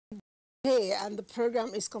Hey, and the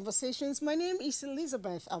program is Conversations. My name is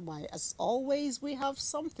Elizabeth Amai. As always, we have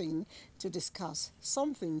something to discuss,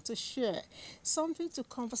 something to share, something to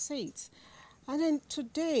conversate. And then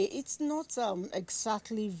today, it's not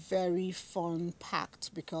exactly very fun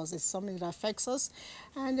packed because it's something that affects us,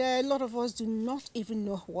 and a lot of us do not even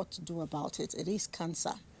know what to do about it. It is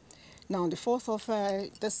cancer. Now, the 4th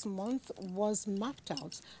of this month was mapped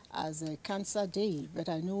out as a Cancer Day, but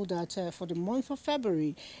I know that for the month of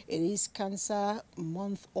February, it is Cancer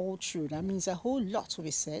Month all through. That means a whole lot will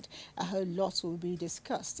be said, a whole lot will be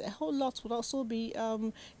discussed, a whole lot will also be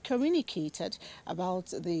communicated about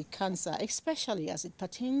the cancer, especially as it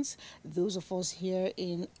pertains those of us here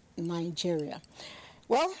in Nigeria.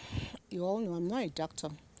 Well, you all know I'm not a doctor,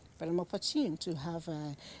 but I'm opportune to have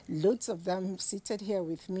loads of them seated here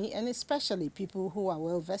with me, and especially people who are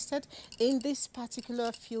well vested in this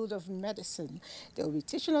particular field of medicine. They'll be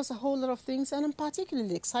teaching us a whole lot of things, and I'm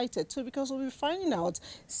particularly excited too because we'll be finding out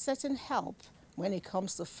certain help when it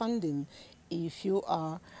comes to funding if you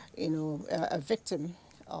are, a victim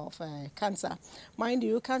of cancer. Mind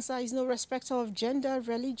you, cancer is no respecter of gender,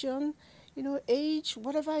 religion, age,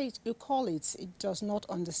 whatever you call it, it does not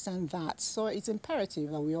understand that. So it's imperative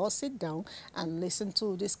that we all sit down and listen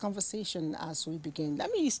to this conversation as we begin.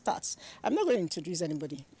 Let me start. I'm not going to introduce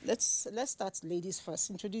anybody. Let's start ladies first.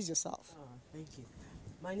 Introduce yourself. Oh, thank you.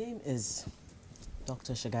 My name is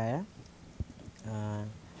Dr. Shagaya.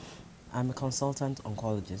 I'm a consultant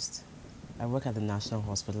oncologist. I work at the National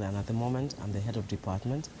Hospital, and at the moment I'm the head of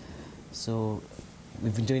department. So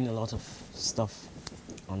we've been doing a lot of stuff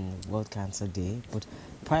on World Cancer Day, but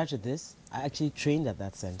prior to this, I actually trained at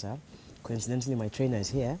that center. Coincidentally, my trainer is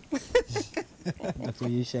here, Dr.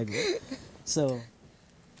 Yushegu. So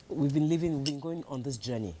we've been going on this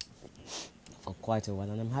journey for quite a while,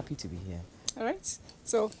 and I'm happy to be here. All right.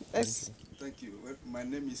 So let's. Thank you. Well, my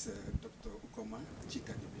name is Dr. Ukoma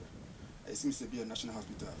Chikadibia. I seem to be a National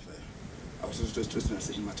Hospital. I was also trained as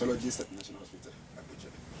a hematologist at the National Hospital,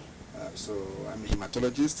 Abuja. So I'm a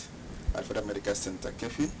hematologist at Federal Medical Center,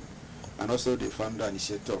 Kefi, and also the founder and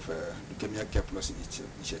initiator of Leukemia Care Plus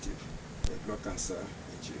Initiative, blood cancer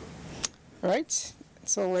NGO. Right.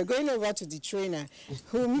 So we're going over to the trainer,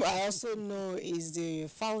 whom I also know is the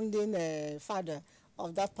founding father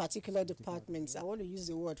of that particular department. I want to use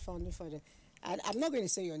the word founding father. And I'm not going to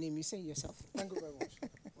say your name, you say it yourself. Thank you very much.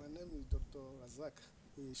 My name is Dr. Razak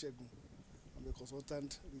Shegu. I'm a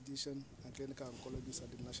consultant, radiation and clinical oncologist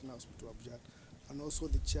at the National Hospital Abuja, and also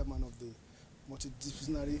the chairman of the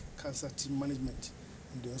multidisciplinary cancer team management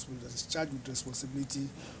in the hospital that is charged with responsibility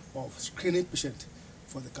of screening patients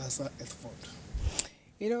for the Cancer Health Fund.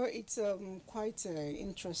 It's quite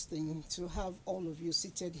interesting to have all of you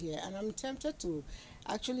seated here, and I'm tempted to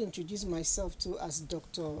actually introduce myself to as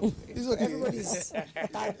Doctor. Okay. Everybody's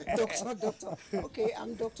doctor. Okay,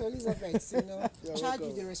 I'm Dr. Elizabeth, charged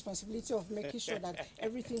with the responsibility of making sure that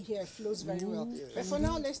everything here flows very well. Yeah. But for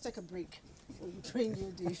now, let's take a break. We'll bring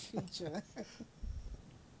you the feature.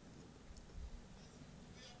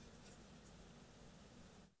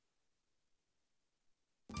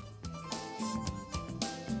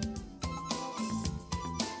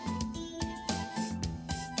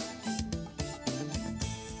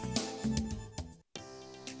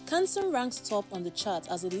 Cancer ranks top on the chart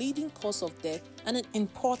as a leading cause of death and an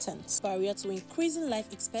important barrier to increasing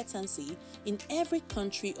life expectancy in every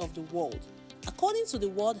country of the world. According to the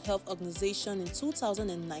World Health Organization in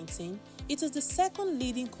 2019, it is the second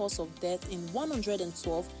leading cause of death in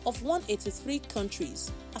 112 of 183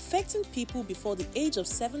 countries, affecting people before the age of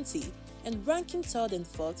 70 and ranking third and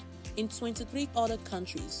fourth in 23 other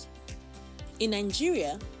countries. In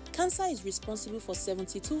Nigeria, cancer is responsible for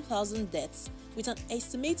 72,000 deaths, with an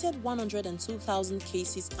estimated 102,000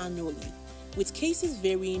 cases annually, with cases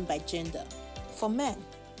varying by gender. For men,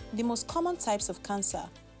 the most common types of cancer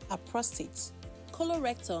are prostate,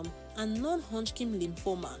 colorectal, and non-Hodgkin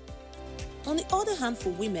lymphoma. On the other hand,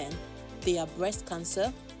 for women, they are breast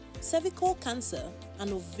cancer, cervical cancer,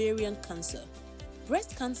 and ovarian cancer.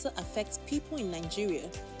 Breast cancer affects people in Nigeria,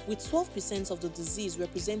 with 12% of the disease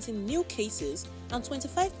representing new cases and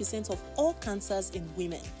 25% of all cancers in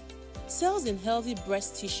women. Cells in healthy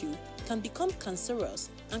breast tissue can become cancerous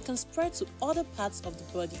and can spread to other parts of the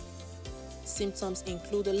body. Symptoms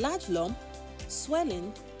include a large lump,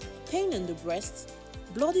 swelling, pain in the breast,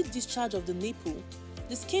 bloody discharge of the nipple,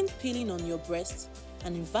 the skin peeling on your breast,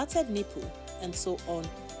 an inverted nipple, and so on.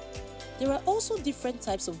 There are also different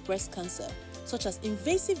types of breast cancer, such as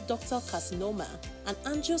invasive ductal carcinoma and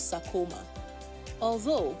angiosarcoma.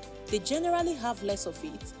 Although they generally have less of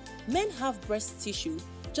it, men have breast tissue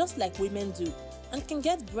just like women do and can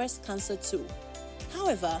get breast cancer too.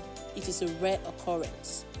 However, it is a rare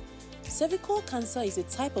occurrence. Cervical cancer is a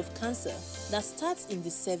type of cancer that starts in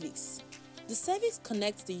the cervix. The cervix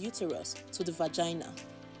connects the uterus to the vagina.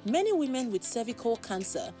 Many women with cervical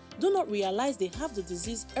cancer do not realize they have the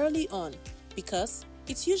disease early on because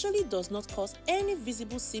it usually does not cause any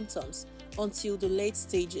visible symptoms until the late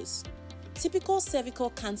stages. Typical cervical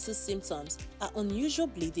cancer symptoms are unusual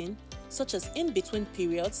bleeding, such as in between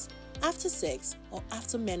periods, after sex, or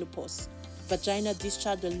after menopause, vaginal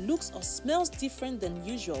discharge that looks or smells different than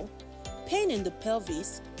usual, pain in the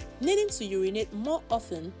pelvis, needing to urinate more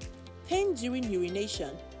often, pain during urination,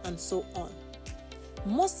 and so on.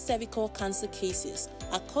 Most cervical cancer cases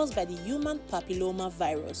are caused by the human papilloma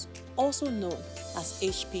virus, also known as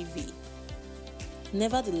HPV.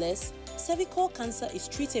 Nevertheless, cervical cancer is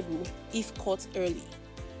treatable if caught early.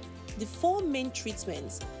 The 4 main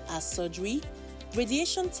treatments are surgery,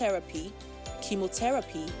 radiation therapy,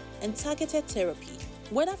 chemotherapy, and targeted therapy.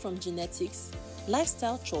 Whether from genetics,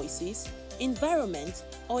 lifestyle choices, environment,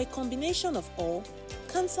 or a combination of all,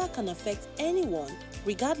 cancer can affect anyone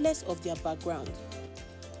regardless of their background.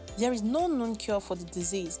 There is no known cure for the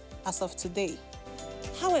disease as of today.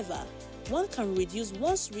 However, one can reduce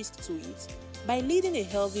one's risk to it by leading a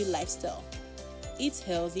healthy lifestyle. Eat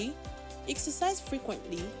healthy, exercise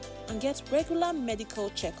frequently, and get regular medical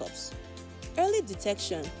checkups. Early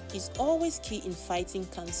detection is always key in fighting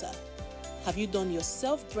cancer. Have you done your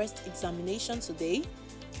self-breast examination today?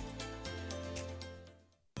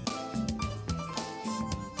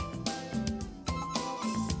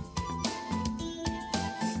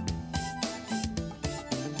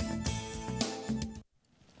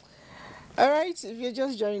 All right, if you're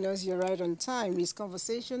just joining us, you're right on time. It's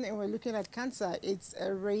conversation, and we're looking at cancer. It's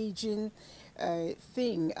a raging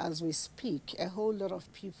thing as we speak. A whole lot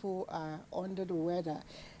of people are under the weather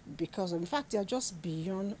because, in fact, they're just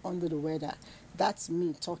beyond under the weather. That's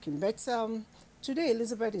me talking. But today,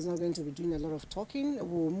 Elizabeth is not going to be doing a lot of talking.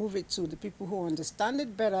 We'll move it to the people who understand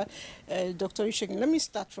it better. Dr. Ishegun, let me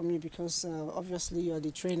start from you because obviously you're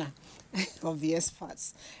the trainer of the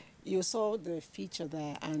experts. You saw the feature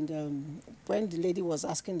there, and when the lady was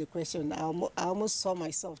asking the question, I almost saw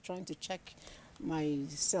myself trying to check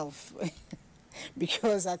myself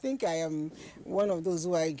because I think I am one of those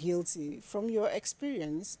who are guilty. From your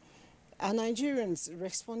experience, are Nigerians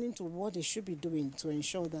responding to what they should be doing to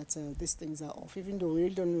ensure that these things are off, even though we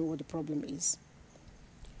really don't know what the problem is?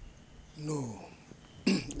 No,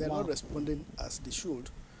 they're not responding as they should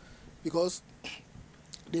because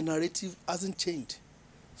the narrative hasn't changed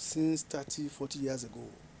since 30, 40 years ago.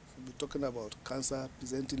 We're talking about cancer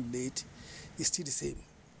presenting late. It's still the same,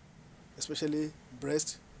 especially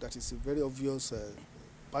breast. That is a very obvious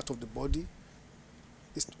part of the body.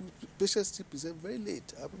 Patients still present very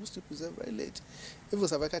late. People still present very late. Even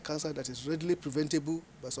cervical cancer that is readily preventable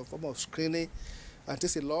by some form of screening and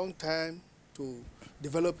takes a long time to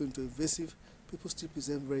develop into invasive, people still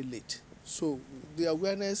present very late. So the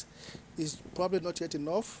awareness is probably not yet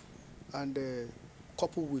enough, and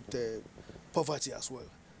coupled with poverty as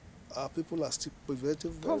well. People are still preventing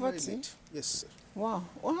very late. Yes, sir. Wow.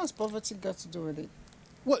 What has poverty got to do with it?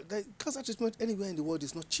 Well, the cancer treatment anywhere in the world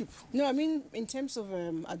is not cheap. No, I mean in terms of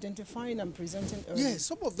identifying and presenting early. Yes,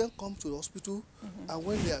 some of them come to the hospital, and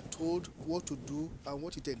when they are told what to do and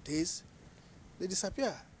what it entails, they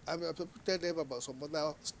disappear. I mean, people tell them about some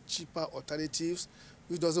other cheaper alternatives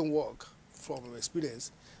which doesn't work from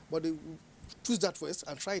experience, but they choose that first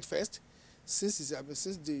and try it first, since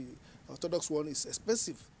the orthodox one is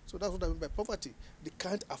expensive. So that's what I mean by poverty. They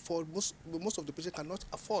can't afford, most of the patients cannot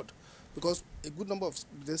afford, because a good number of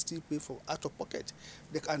them still pay for out of pocket.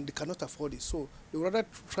 They cannot afford it. So they would rather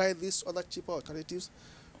try these other cheaper alternatives,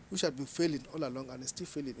 which have been failing all along and are still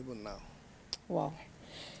failing even now. Wow.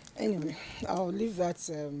 Anyway, I'll leave that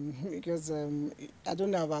because I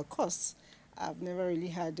don't know about costs. I've never really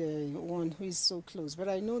had one who is so close, but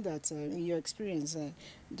I know that in your experience,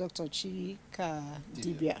 Dr. Chika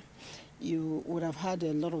Dibia, you would have had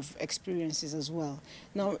a lot of experiences as well.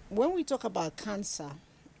 Now, when we talk about cancer,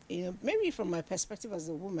 maybe from my perspective as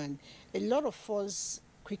a woman, a lot of us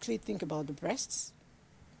quickly think about the breasts,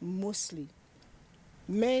 mostly.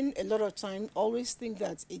 Men, a lot of time, always think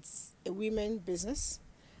that it's a women business.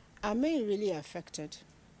 Are men really affected?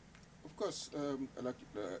 Of course,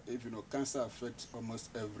 if you know, cancer affects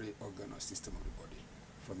almost every organ or system of the body,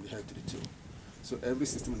 from the head to the toe. So every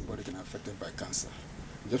system in the body can be affected by cancer.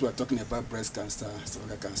 Just we're talking about breast cancer,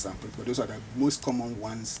 cervical cancer, and prostate. Those are the most common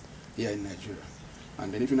ones here in Nigeria.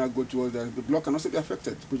 And then if you now go towards the blood can also be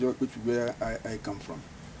affected, which where I come from.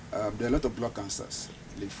 There are a lot of blood cancers.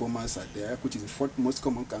 Lymphomas are there, which is the fourth most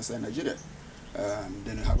common cancer in Nigeria.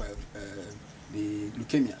 Then you have the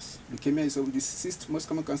leukemias. Leukemia is the sixth most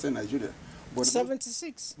common cancer in Nigeria. But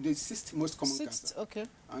 76. The sixth most common Sixth, cancer. okay.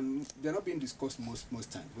 And they're not being discussed most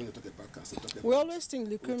times when you talk about cancer. We always think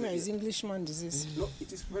leukemia is Englishman disease. No,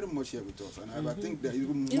 it is very much here with us. And I think there is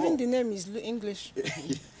even more. Even the name is English.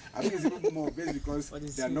 I think it's even more based because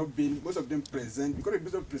they are not being, most of them present, because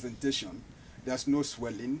of the presentation, there's no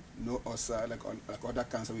swelling, no ulcer, like other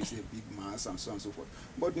cancer, we see a big mass and so on and so forth.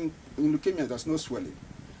 But in leukemia, there's no swelling,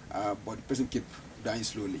 but the person keep dying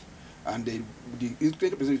slowly. And the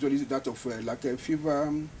clinical presentation is that of like a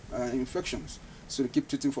fever infections. So they keep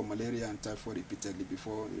treating for malaria and typhoid repeatedly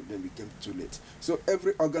before then became too late. So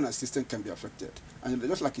every organ and system can be affected. And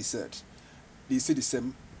just like he said, you see the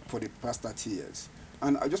same for the past 30 years.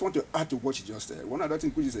 And I just want to add to what you just said. One other thing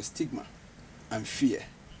which is a stigma and fear,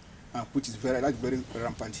 which is very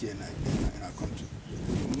rampant here in our country.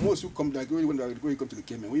 Most who come, like when they come to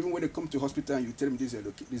leukemia, even when they come to hospital and you tell them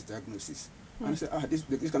this diagnosis, and they say,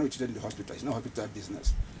 this cannot be treated in the hospital, it's not hospital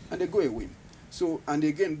business. And they go away. So, and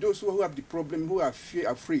again, those who have the problem, who are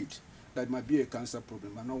afraid that it might be a cancer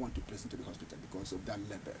problem, are not want to present to the hospital because of that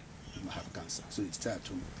level. You might have cancer. So it's stay at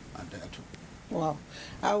home and die at home. Wow.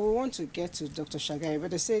 I will want to get to Dr. Shagai,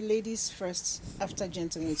 but they say ladies first after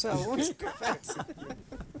gentlemen. So I want to go back to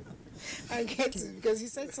I get it because he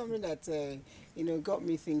said something that got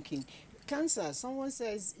me thinking. Cancer, someone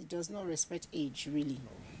says it does not respect age really.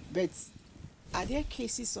 But are there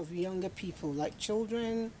cases of younger people like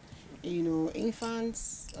children,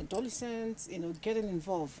 infants, adolescents, getting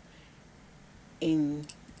involved in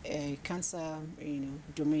cancer,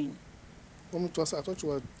 domain? Want me to answer? I thought you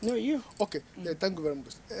were... No, you. Okay, yeah, thank you very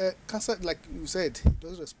much. Cancer, like you said, it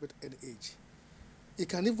doesn't respect any age. It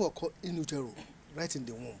can even occur in utero, right in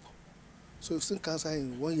the womb. So you've seen cancer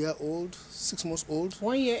in 1 year old, 6 months old.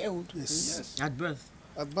 1 year old? Yes. At birth?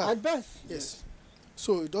 At birth. At birth? Yes.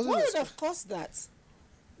 So it doesn't... What would have caused that?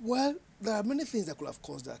 Well, there are many things that could have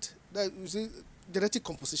caused that. You see, genetic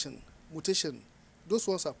composition, mutation, those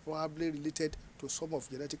ones are probably related to some of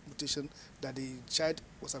genetic mutation that the child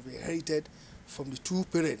was have inherited from the two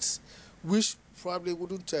parents, which probably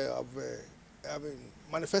wouldn't have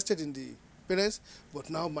manifested in the parents, but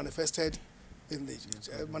now manifested in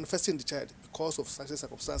the child because of certain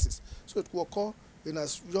circumstances. So it will occur in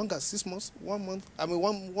as young as 6 months, 1 month. I mean,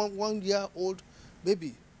 one year old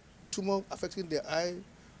baby, tumor affecting the eye,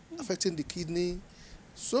 affecting the kidney,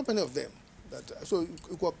 so many of them. So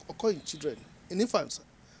it will occur in children, in infants,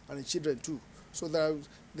 and in children too. So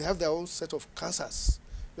they have their own set of cancers,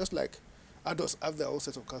 just like adults have their own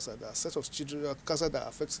set of cancer. There are set of cancer that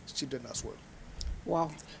affects children as well.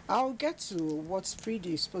 Wow. I'll get to what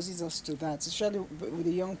predisposes us to that, especially with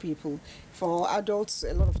the young people. For adults,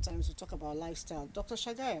 a lot of times we talk about lifestyle. Dr.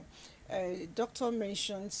 Shagai, doctor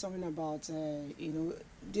mentioned something about,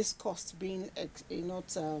 this cost being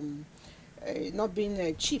not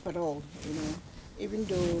being cheap at all, even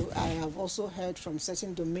though I have also heard from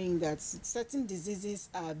certain domain that certain diseases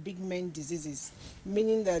are big men diseases,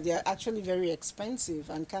 meaning that they are actually very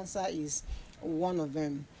expensive, and cancer is one of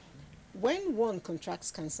them. When one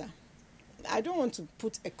contracts cancer, I don't want to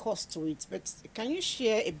put a cost to it, but can you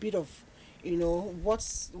share a bit of,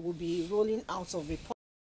 what will be rolling out of it?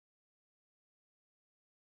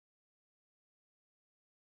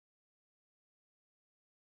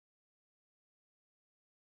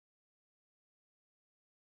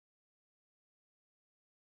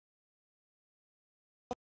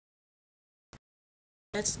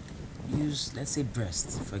 Let's say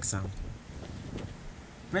breast, for example.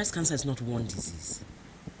 Breast cancer is not one disease.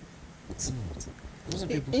 It's not. Most of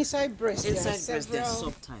people, inside breast, there are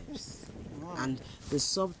subtypes. Wow. And the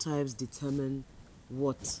subtypes determine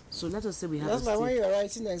what. So let us say we have That's like when you're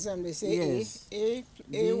writing the exam, they say yes.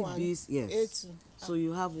 A1, yes. A2. So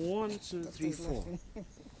you have 1, 2, 3, 4.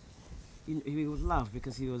 He would laugh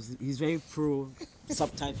because he's very pro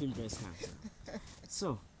subtyping breast cancer.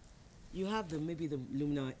 So you have maybe the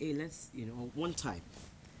luminal A, one type,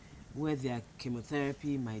 where their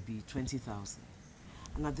chemotherapy might be 20,000.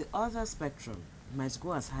 And at the other spectrum, it might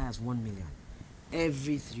go as high as 1 million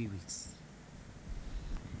every 3 weeks.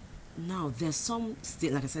 Now, there's some,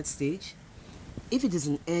 like I said, stage. If it is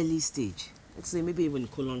an early stage, let's say maybe even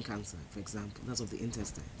colon cancer, for example, that's of the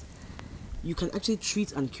intestine, you can actually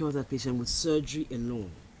treat and cure that patient with surgery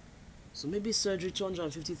alone. So maybe surgery,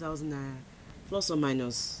 250,000 naira, plus or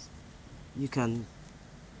minus, you can,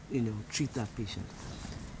 treat that patient.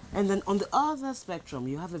 And then on the other spectrum,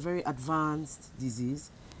 you have a very advanced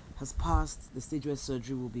disease, has passed the stage where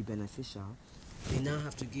surgery will be beneficial. They now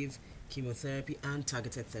have to give chemotherapy and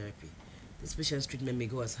targeted therapy. This patient's treatment may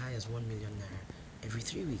go as high as 1 million naira every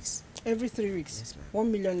 3 weeks. Every 3 weeks? Yes, ma'am.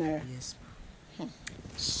 1 million naira? Yes, ma'am.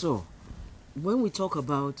 So, when we talk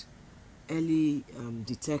about early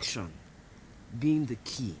detection being the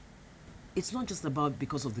key, it's not just about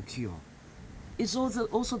because of the cure. It's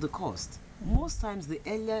also the cost. Most times, the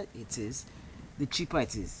earlier it is, the cheaper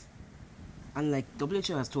it is. And like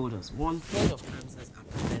WHO has told us, 1/3 of cancers are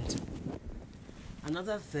preventable.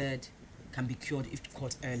 Another third can be cured if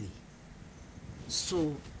caught early.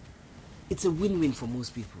 So it's a win-win for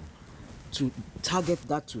most people to target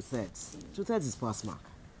that 2/3. 2/3 is pass mark.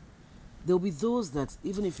 There'll be those that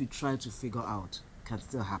even if you try to figure out, can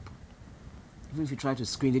still happen. Even if you try to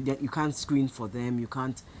screen it, you can't screen for them,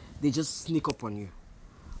 they just sneak up on you.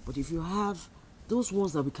 But if you have those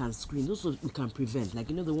ones that we can screen, those ones we can prevent, like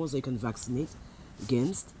the ones that you can vaccinate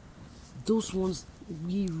against, those ones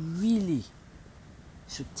we really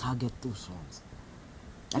should target those ones.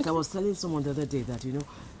 Like I was telling someone the other day that,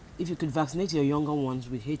 if you could vaccinate your younger ones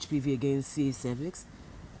with HPV against CA cervix,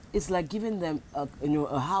 it's like giving them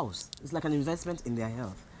a house. It's like an investment in their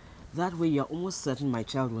health. That way you're almost certain my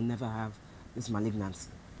child will never have this malignancy.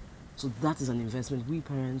 So that is an investment we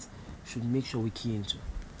parents should make sure we key into.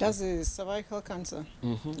 That's a cervical cancer.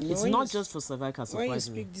 It's not just for cervical, surprisingly. When you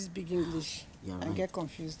speak this big English, I get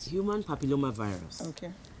confused. Human papilloma virus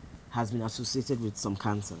has been associated with some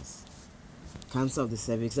cancers. Cancer of the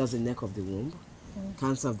cervix, that's the neck of the womb.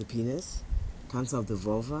 Cancer of the penis, cancer of the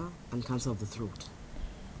vulva, and cancer of the throat.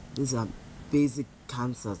 These are basic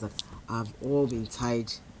cancers that have all been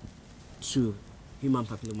tied to human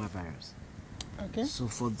papilloma virus. Okay. So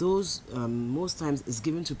for those, most times it's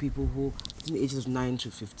given to people who between the ages of 9 to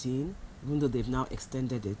 15, even though they've now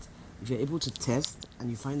extended it. If you're able to test and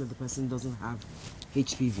you find that the person doesn't have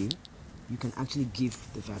HPV, you can actually give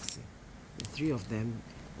the vaccine. The 3 of them,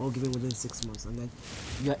 all given within 6 months, and then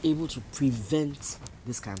you are able to prevent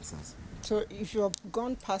these cancers. So if you have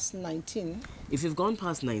gone past 19... If you've gone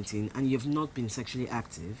past 19 and you've not been sexually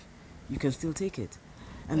active, you can still take it.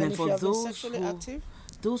 And then if for you have been those sexually active?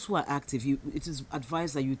 Those who are active, it is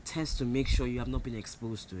advised that you test to make sure you have not been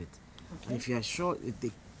exposed to it. Okay. And if you are sure, if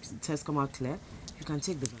the tests come out clear, you can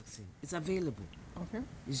take the vaccine. It's available. Okay.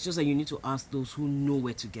 It's just that you need to ask those who know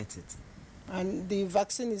where to get it. And the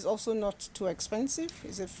vaccine is also not too expensive?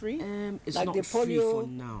 Is it free? It's like not the polio, free for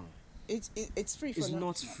now. It's free for now? It's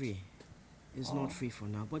not free. It's not free for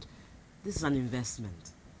now. But this is an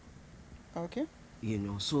investment. Okay.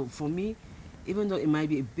 So for me, even though it might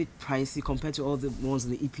be a bit pricey compared to all the ones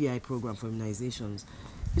in the EPI program for immunizations,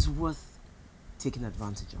 it's worth taking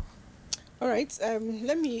advantage of. All right,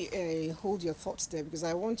 let me hold your thoughts there because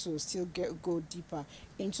I want to still go deeper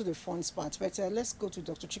into the funds part. But let's go to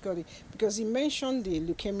Dr. Chikodi because he mentioned the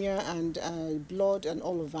leukemia and blood and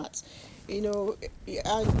all of that. And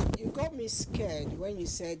you got me scared when you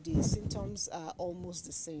said the symptoms are almost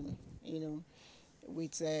the same,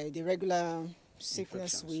 with the regular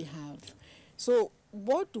sickness we have. So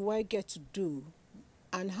what do I get to do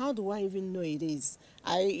and how do I even know it is?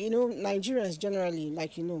 Nigerians generally,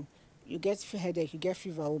 you get headache, you get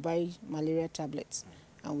fever, we'll buy malaria tablets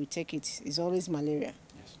and we take it. It's always malaria,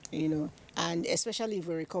 and especially if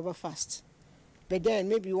we recover fast. But then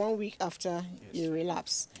maybe 1 week after you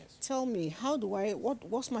relapse. Yes. Tell me,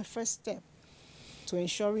 what's my first step to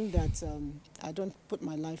ensuring that I don't put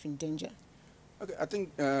my life in danger? Okay, I think,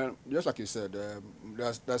 just like you said,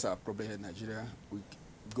 that's our problem here in Nigeria. We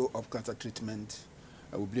go up cancer treatment.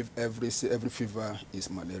 We believe every fever is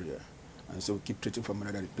malaria. And so we keep treating for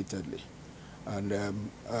malaria repeatedly. And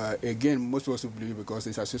again, most of us believe because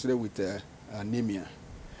it's associated with anemia.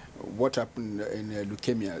 What happened in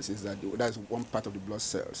leukemias is that that's one part of the blood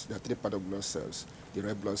cells. There are 3 parts of blood cells: the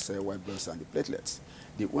red blood cell, white blood cell, and the platelets.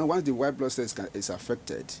 Once the white blood cell is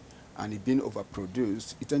affected and it's being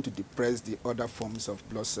overproduced, it tends to depress the other forms of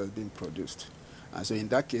blood cells being produced. And so in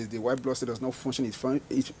that case, the white blood cell does not function. It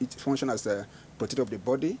functions as a protector of the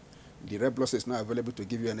body. The red blood cell is not available to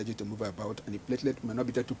give you energy to move about, and the platelet may not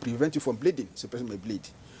be there to prevent you from bleeding, so the person may bleed.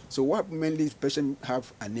 So what mainly is patients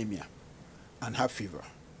have anemia and have fever.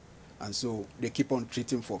 And so they keep on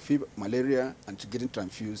treating for fever, malaria, and getting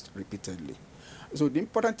transfused repeatedly. So the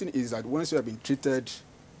important thing is that once you have been treated,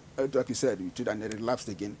 like you said, you treat and then relapsed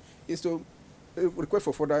again, is to request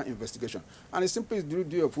for further investigation. And it's simply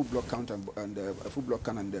do a full blood count and a full blood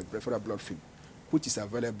count and a peripheral blood film, which is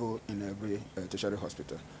available in every tertiary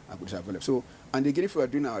hospital, and which is available. So, and again, if you are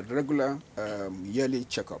doing a regular yearly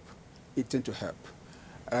checkup, it tends to help.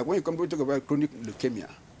 When you come to talk about chronic leukemia,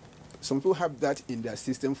 some people have that in their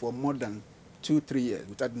system for more than 2-3 years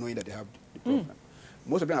without knowing that they have the problem.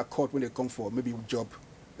 Most of them are caught when they come for maybe job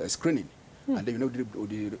screening. And then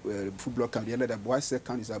the full blood count, the white cell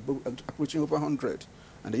count is approaching over 100.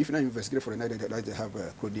 And if you're not investigated for the night, they have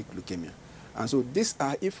chronic leukemia. And so these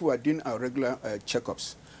are, if we are doing our regular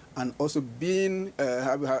checkups, and also being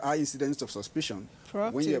have high incidence of suspicion,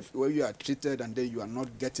 when you are treated and then you are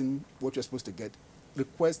not getting what you're supposed to get,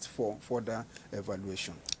 request for further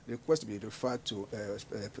evaluation. Request to be referred to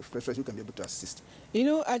professionals who can be able to assist. You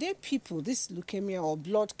know, are there people, this leukemia or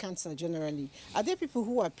blood cancer generally, are there people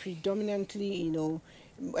who are predominantly, you know,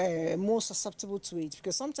 more susceptible to it?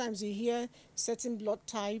 Because sometimes you hear certain blood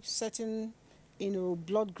types, certain, you know,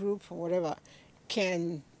 blood group or whatever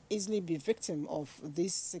can easily be victim of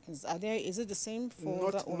this sickness. Is it the same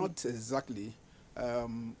for that one? Not exactly.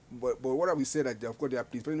 But what I will say that of course there are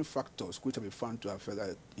preventing factors which have been found to have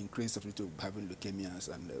increased susceptibility to having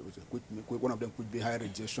leukemias, and one of them could be high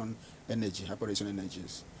radiation energy, high radiation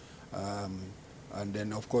energies, and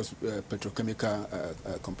then of course petrochemical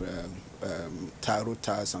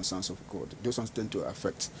tars and so on and so forth. Those ones tend to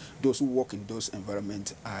affect those who work in those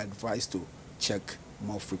environments. Are advised to check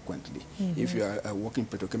more frequently. If you are a working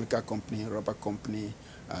petrochemical company, rubber company,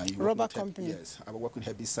 rubber company. Yes, I work with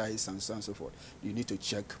herbicides and so on and so forth. You need to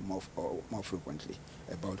check more frequently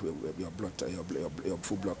about where your blood, your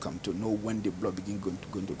full blood count, to know when the blood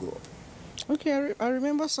going to go up. Okay, I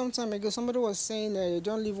remember some time ago somebody was saying you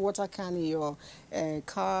don't leave water can in your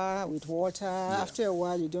car with water. Yeah. After a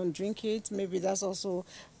while, you don't drink it. Maybe that's also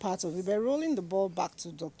part of it. By rolling the ball back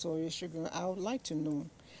to Dr. Oyeshegun, I would like to know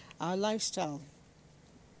our lifestyle.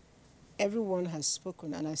 Everyone has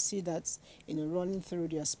spoken, and I see that, you know, running through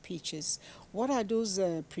their speeches. What are those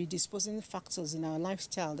predisposing factors in our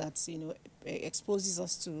lifestyle that, you know, exposes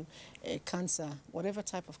us to cancer, whatever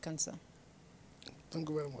type of cancer? Thank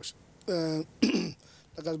you very much. Like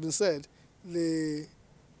has been said, the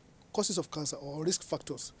causes of cancer or risk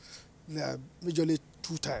factors, there are majorly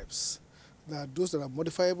two types. There are those that are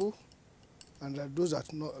modifiable, and there are those that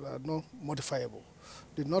are not modifiable.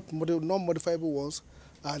 The non-modifiable ones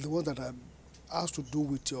are the ones that are has to do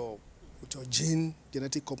with your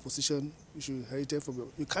genetic composition, which you inherited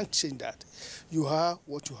from you can't change that. You are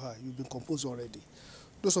what you are. You've been composed already.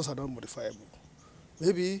 Those ones are not modifiable.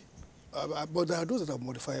 Maybe, but there are those that are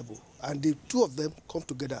modifiable, and the two of them come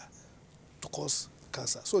together to cause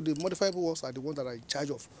cancer. So the modifiable ones are the ones that are in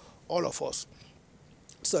charge of all of us.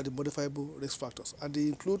 These are the modifiable risk factors, and they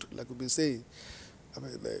include, like we've been saying,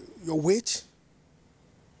 your weight,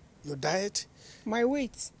 your diet. My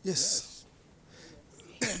weight? Yes.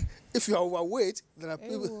 If you are overweight, there are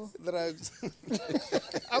people that are...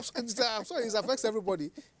 I'm sorry, it affects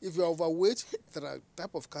everybody. If you are overweight, there are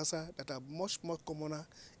type of cancer that are much more commoner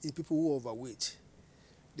in people who are overweight.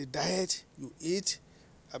 The diet you eat,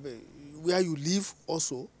 where you live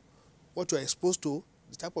also, what you are exposed to,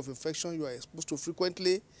 the type of infection you are exposed to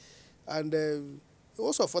frequently, and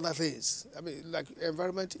also for other things. Like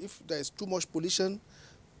environment, if there is too much pollution,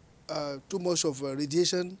 too much of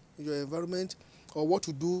radiation in your environment, or what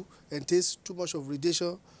you do entails too much of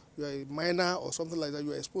radiation, you are a miner or something like that,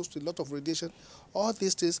 you are exposed to a lot of radiation, all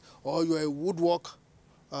these things, or you are a woodworker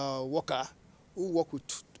who work with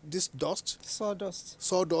this dust.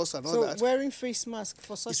 Sawdust and all that. So wearing face mask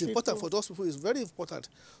for such people. It's important for those people, it's very important.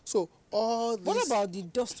 So all this... What about the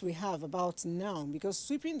dust we have about now? Because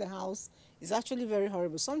sweeping the house is actually very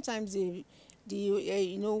horrible. Sometimes the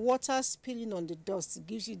water spilling on the dust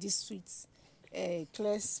gives you this sweet,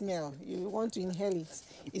 clear smell. You want to inhale it.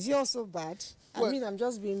 Is it also bad? Well, I'm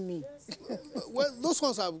just being me. Well, those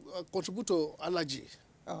ones contribute to allergy.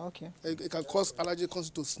 Oh, okay. It can cause allergy, cause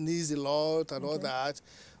to sneeze a lot and all that,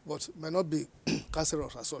 but may not be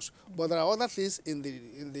cancerous as such. But there are other things in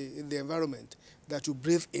the environment that you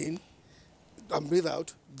breathe in and breathe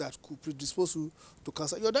out that could predispose you to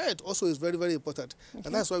cancer. Your diet also is very, very important. Okay.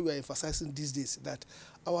 And that's why we are emphasizing these days that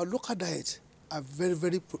our local diets are very,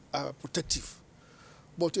 very protective.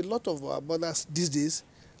 But a lot of our mothers these days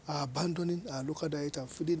are abandoning our local diet and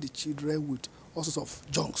feeding the children with all sorts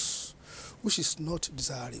of junks, which is not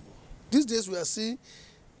desirable. These days we are seeing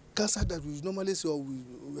cancer that we normally see, or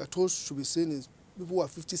we are told should be seen in people who are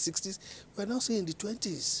 50s, 60s. We are now seeing in the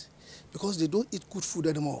 20s because they don't eat good food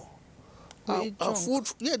anymore. Our food,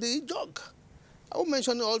 they eat junk. I won't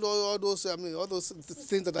mention all those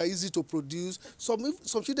things that are easy to produce.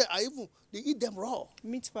 Some children they eat them raw.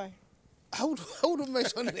 Meat pie. I wouldn't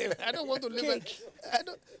mention them. I don't want to live it.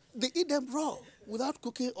 They eat them raw without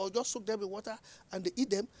cooking, or just soak them in water and they eat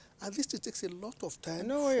them. And this takes a lot of time. I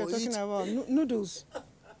know what you're talking about. Noodles.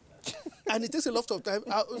 And it takes a lot of time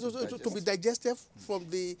to be digested from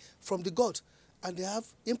the gut, and they have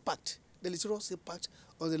impact, deleterious impact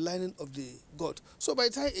on the lining of the gut. So by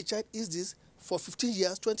the time a child eats this for 15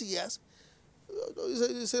 years, 20 years,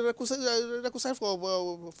 it's a requisite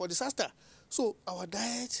for disaster. So our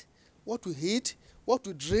diet, what we eat, what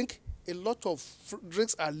we drink, a lot of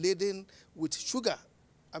drinks are laden with sugar.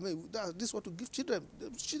 I mean, this is what to give children.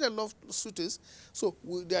 Children love sweeties, so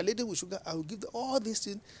they are laden with sugar. I will give them all these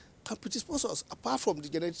things can predispose us, apart from the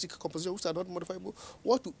genetic composition, which are not modifiable,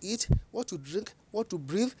 what to eat, what to drink, what to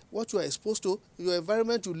breathe, what you are exposed to, your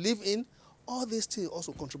environment you live in. All these things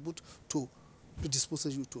also contribute to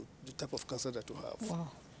predisposes you to the type of cancer that you have.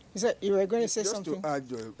 Wow. Is that, you were going to say just something? To add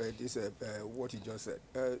what you just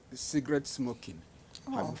said, cigarette smoking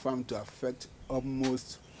has been found to affect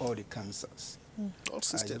almost all the cancers. All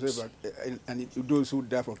systems. And those who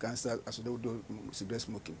die from cancer as they do cigarette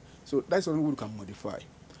smoking. So that's something we can modify.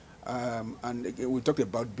 And again, we talked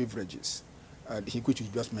about beverages, which you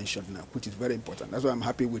just mentioned now, which is very important. That's why I'm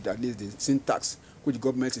happy with at least the syntax which the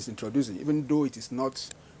government is introducing, even though it is not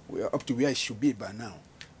up to where it should be by now.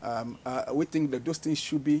 We think that those things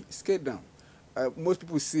should be scaled down. Most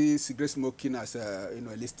people see cigarette smoking as a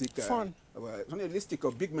holistic, fun. It's not holistic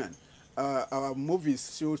or big man. Our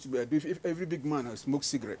movies show if every big man smokes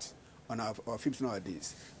cigarettes on our films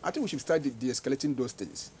nowadays. I think we should start de-escalating those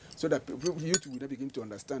things so that youth will begin to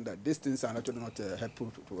understand that these things are actually not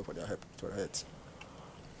helpful for their health.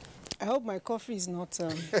 I hope my coffee is not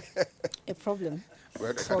a problem.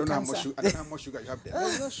 Well, I don't know how much sugar you have there.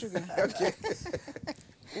 There's no sugar. Okay.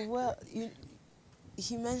 Well,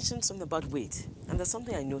 he mentioned something about weight, and there's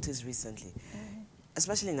something I noticed recently,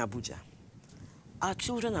 especially in Abuja. Our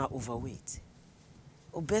children are overweight.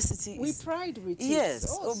 Obesity We is... pride with it. Yes,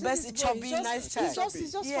 Oh, obesity, see this boy, chubby, he's nice just, child.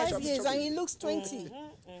 He's just Yes. 5 years Chubby. and he looks 20.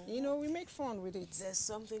 You know, we make fun with it. There's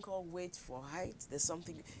something called weight for height. There's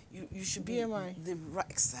something... You should be... BMI.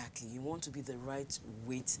 Exactly. You want to be the right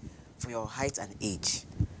weight for your height and age.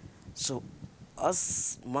 So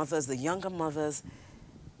us mothers, the younger mothers,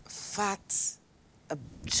 fat, a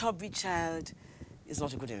chubby child is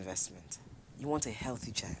not a good investment. You want a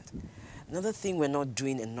healthy child. Another thing we're not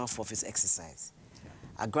doing enough of is exercise.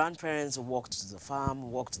 Our grandparents walked to the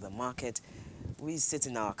farm, walked to the market. We sit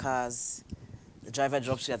in our cars. The driver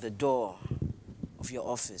drops you at the door of your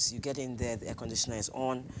office. You get in there, the air conditioner is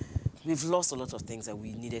on. We've lost a lot of things that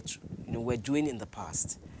we needed to, we're doing in the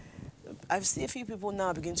past. I've seen a few people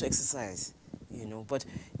now begin to exercise, but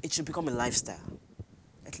it should become a lifestyle.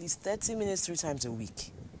 At least 30 minutes 3 times a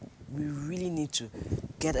week. We really need to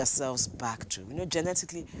get ourselves back to.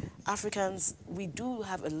 Genetically, Africans, we do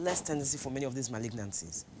have a less tendency for many of these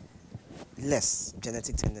malignancies. Less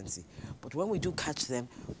genetic tendency. But when we do catch them,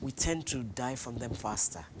 we tend to die from them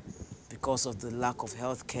faster because of the lack of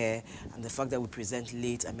health care and the fact that we present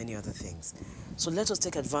late and many other things. So let us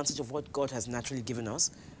take advantage of what God has naturally given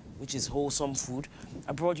us, which is wholesome food.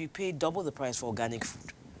 Abroad, you pay double the price for organic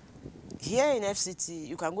food. Here in FCT,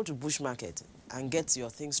 you can go to bush market and get your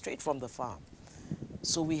things straight from the farm.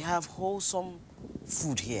 So we have wholesome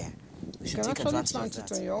food here. We should take advantage of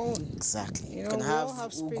that. It on your own. Exactly. You know, can we have all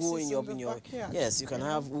have ugu spaces in your backyard. yes. You can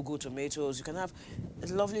have ugu tomatoes. You can have a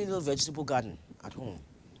lovely little vegetable garden at home.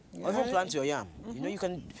 Yeah. Or even plant your yam. You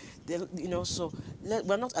can. So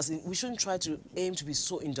we're not as we shouldn't try to aim to be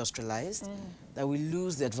so industrialized that we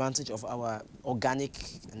lose the advantage of our organic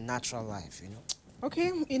and natural life.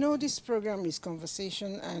 Okay, this program is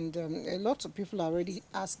conversation, and a lot of people are already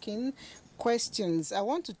asking questions. I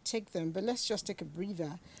want to take them, but let's just take a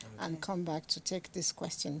breather and come back to take these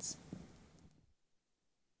questions.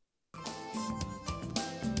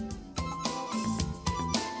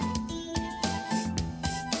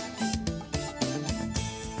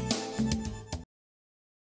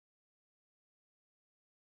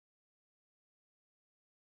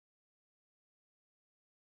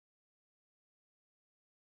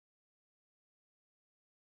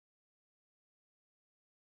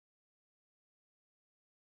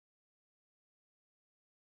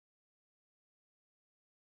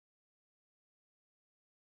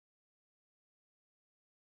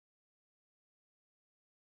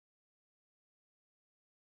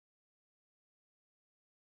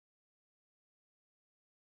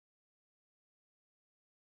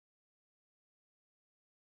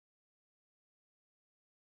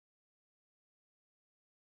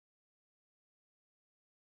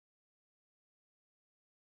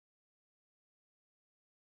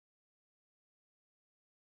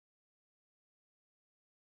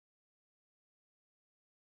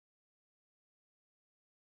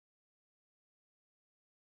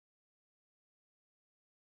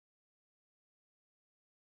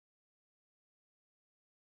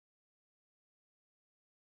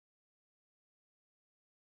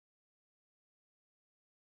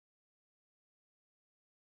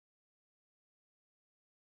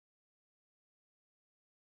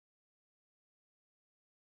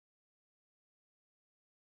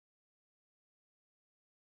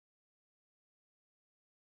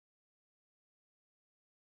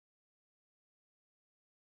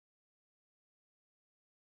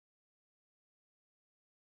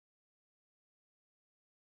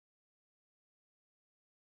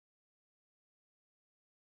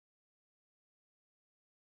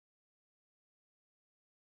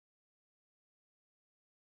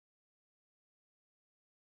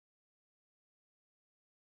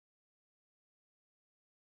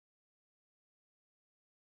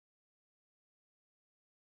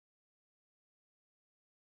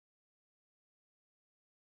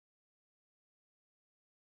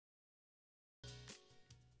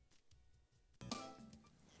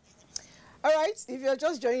 All right, if you're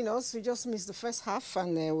just joining us, we just missed the first half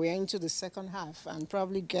and we're into the second half and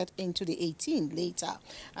probably get into the 18 later.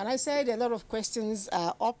 And I said a lot of questions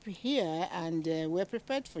are up here and we're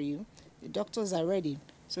prepared for you. The doctors are ready.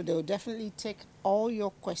 So they'll definitely take all your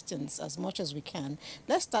questions as much as we can.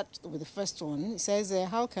 Let's start with the first one. It says,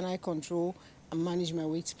 how can I control and manage my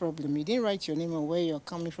weight problem? You didn't write your name or where you're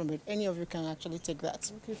coming from, but any of you can actually take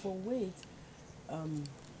that. Okay, for weight,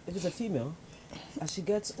 if it's a female, as she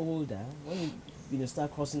gets older, when you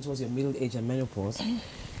start crossing towards your middle age and menopause,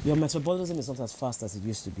 your metabolism is not as fast as it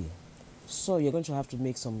used to be. So you're going to have to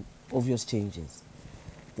make some obvious changes.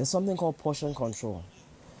 There's something called portion control.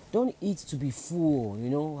 Don't eat to be full, you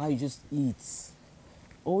know, how you just eat.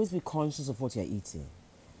 Always be conscious of what you're eating.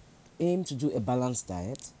 Aim to do a balanced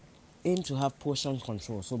diet. Aim to have portion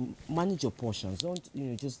control. So manage your portions. Don't,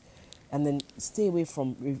 and then stay away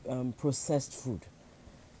from processed food.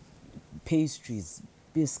 Pastries,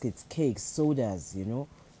 biscuits, cakes, sodas,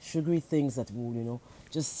 sugary things that will,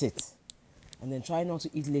 just sit. And then try not to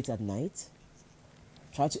eat late at night.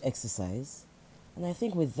 Try to exercise. And I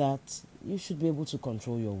think with that, you should be able to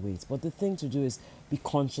control your weight. But the thing to do is be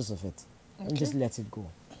conscious of it and just let it go.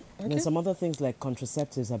 Okay. And then some other things like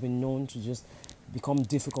contraceptives have been known to just become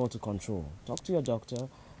difficult to control. Talk to your doctor,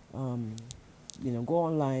 go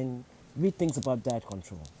online, read things about diet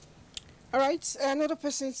control. All right, another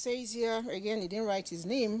person says here, again, he didn't write his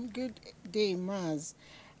name. Good day, Maz.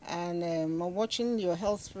 And I'm watching your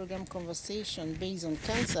health program conversation based on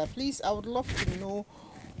cancer. Please, I would love to know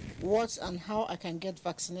what and how I can get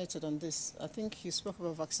vaccinated on this. I think you spoke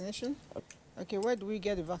about vaccination. Okay, where do we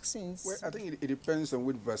get the vaccines? Well, I think it depends on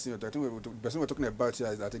which vaccine. I think the vaccine we're talking about here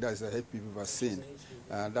is, I think that is a HPV vaccine.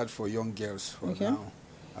 That's for young girls for now.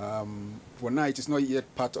 For now, it is not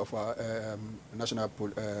yet part of our national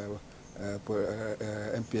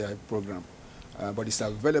NTA Programme. But it's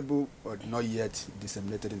available, but not yet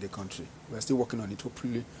disseminated in the country. We're still working on it.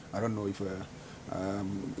 Hopefully, I don't know if we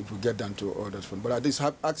get down to all that. But at least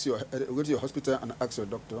go to your hospital and ask your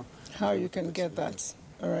doctor how you can get that.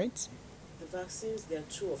 All right. The vaccines, there are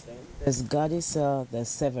two of them. There's Gardasil, there's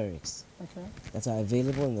Severix, that are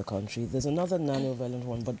available in the country. There's another nanovalent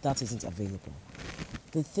one, but that isn't available.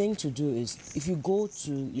 The thing to do is, if you go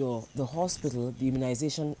to the hospital, the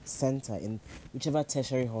immunization center in whichever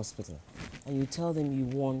tertiary hospital, and you tell them you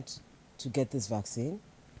want to get this vaccine,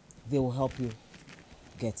 they will help you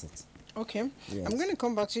get it. Okay. Yes. I'm going to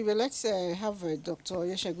come back to you, but let's have Dr.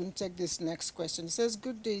 Yeshegun take this next question. It says,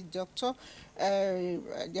 good day, doctor. There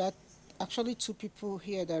are actually two people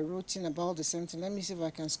here that wrote in about the same thing. Let me see if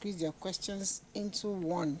I can squeeze their questions into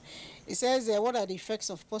one. It says, what are the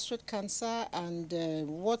effects of prostate cancer and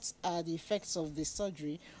what are the effects of the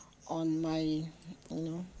surgery on my,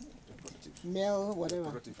 male,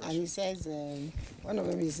 whatever. And he says, one of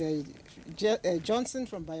them is Johnson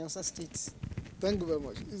from Bayelsa State. Thank you very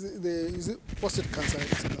much. Is it prostate cancer?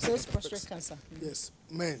 So it's prostate cancer. Yes,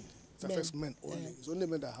 men. It affects men only. It's only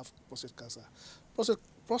men that have prostate cancer.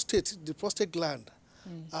 The prostate gland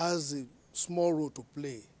has a small role to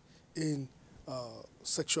play in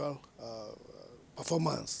sexual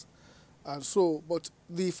performance. And so, but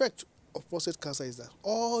the effect of prostate cancer is that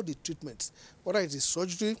all the treatments, whether it is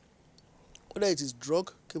surgery, whether it is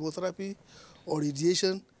drug, chemotherapy, or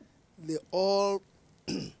radiation, they're all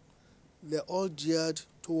geared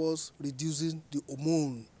towards reducing the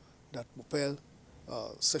hormone that propel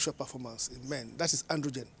sexual performance in men. That is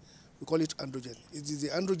androgen. We call it androgen. It is the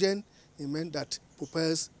androgen in men that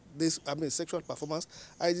propels sexual performance.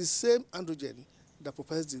 And it is the same androgen that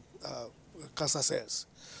propels the cancer cells.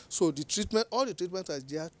 So the treatment, all the treatment is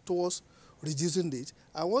geared towards reducing it.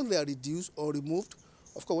 And once they are reduced or removed,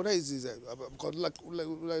 of course, whether it is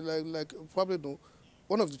probably no,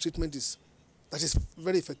 one of the treatments that is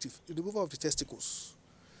very effective, the removal of the testicles.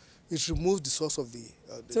 It removes the source of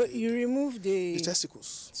so you remove the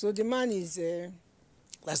testicles. So the man is...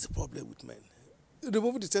 That's the problem with men.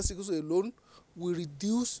 Removing the testicles alone will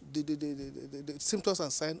reduce the symptoms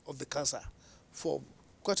and signs of the cancer for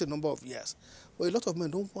quite a number of years. But a lot of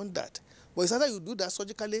men don't want that. But it's either you do that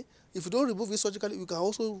surgically. If you don't remove it surgically, you can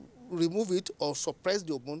also remove it or suppress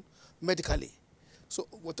the hormone medically. So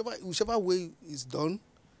whichever way is done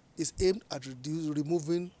is aimed at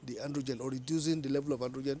removing the androgen or reducing the level of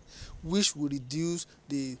androgen, which will reduce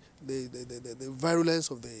the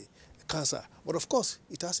virulence of the cancer. But of course,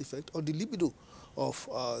 it has effect on the libido of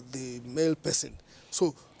the male person.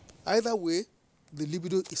 So either way, the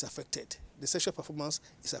libido is affected. The sexual performance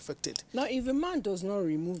is affected. Now, if a man does not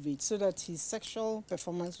remove it so that his sexual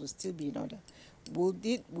performance will still be in order, would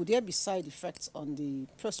there be side effects on the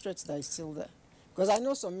prostate that is still there? Because I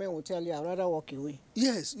know some men will tell you, I'd rather walk away.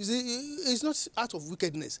 Yes, you see, it's not out of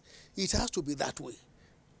wickedness. It has to be that way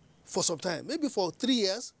for some time. Maybe for 3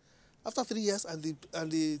 years. After 3 years, and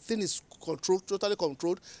the thing is controlled, totally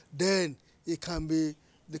controlled, then it can be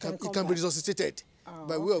resuscitated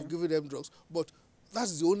by way of giving them drugs. But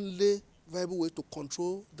that's the only viable way to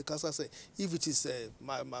control the cancer cell. If it is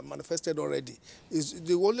manifested already,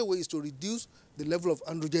 the only way is to reduce the level of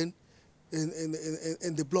androgen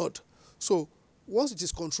in the blood. So once it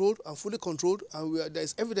is controlled and fully controlled, and there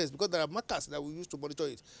is evidence, because there are markers that we use to monitor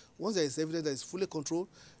it. Once there is evidence that it's fully controlled,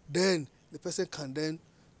 then the person can then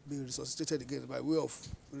be resuscitated again by way of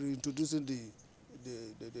reintroducing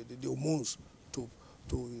the hormones to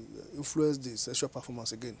influence the sexual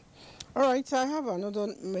performance again. All right, I have another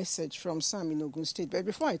message from Sam in Ogun State. But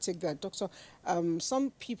before I take that, Doctor,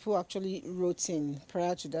 some people actually wrote in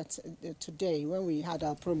prior to that today when we had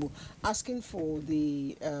our promo, asking for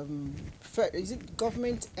the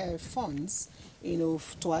government funds,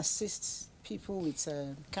 to assist people with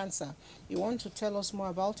cancer. You want to tell us more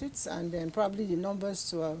about it, and then probably the numbers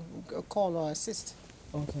to call or assist?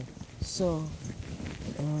 Okay, so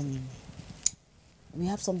we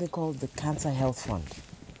have something called the Cancer Health Fund.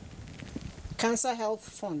 Cancer Health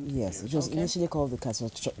Fund? Yes, it was initially called the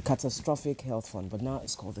Catastrophic Health Fund, but now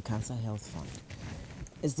it's called the Cancer Health Fund.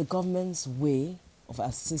 It's the government's way of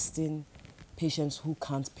assisting patients who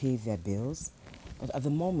can't pay their bills. But at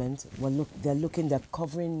the moment, they're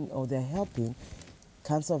covering, or they're helping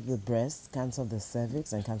cancer of the breast, cancer of the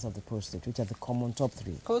cervix, and cancer of the prostate, which are the common top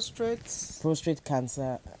three. Prostate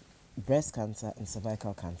cancer, breast cancer, and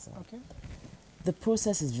cervical cancer. Okay. The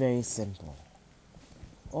process is very simple.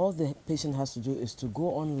 All the patient has to do is to go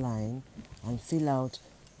online and fill out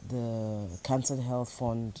the Cancer Health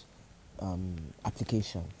Fund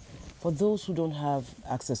application. For those who don't have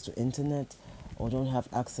access to internet, or don't have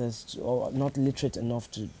access to, or not literate enough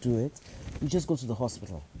to do it, you just go to the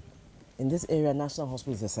hospital. In this area, National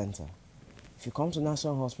Hospital is the center. If you come to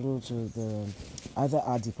National Hospital, to either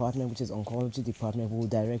our department, which is Oncology Department, we will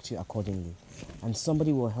direct you accordingly. And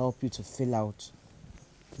somebody will help you to fill out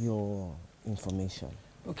your information.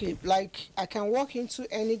 Okay, like I can walk into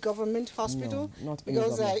any government hospital? No, not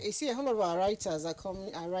because any I see a whole lot of our writers are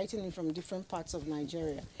writing in from different parts of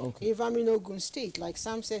Nigeria. Okay. If I'm in Ogun State, like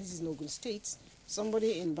Sam says he's in Ogun State,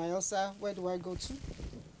 somebody in Bayelsa, where do I go to?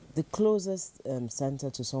 The closest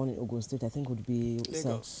center to someone in Ogun State, I think, would be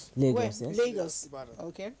Lagos. Lagos, where? yes? Lagos.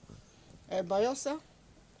 Okay. Bayelsa?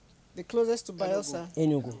 The closest to Bayelsa?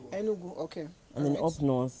 Enugu. Okay. And then up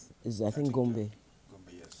north is, I think, Gombe.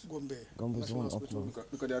 Gombe is one up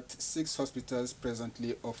north. Because there are 6 hospitals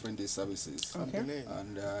presently offering these services. Okay.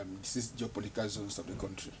 And this is geopolitical zones of the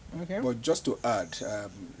country. Okay. But just to add,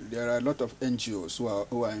 there are a lot of NGOs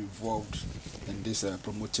who are involved in this,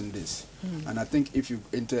 promoting this. And I think if you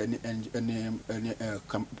enter any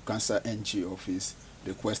cancer NGO office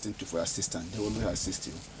requesting for assistance, they will assist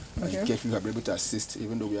you. In case we have been able to assist,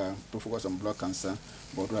 even though we are focused on blood cancer,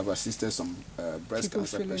 but we have assisted some breast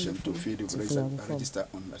cancer patients to fill the register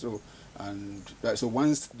on. So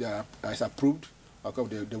once it's approved,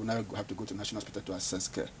 they will now have to go to National Hospital to access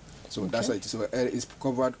care. So that's why it's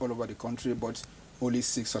covered all over the country, but only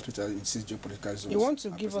 6 hospitals in 6 geopolitical zones. You want to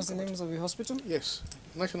give us the names of the hospital? Yes,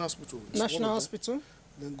 National Hospital. National Hospital?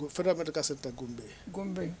 Then Federal Medical Center,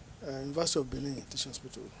 Gombe. University of Benin Teaching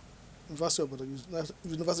Hospital.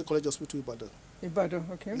 University College Hospital, Ibadan,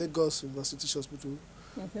 okay. Lagos University Teaching Hospital,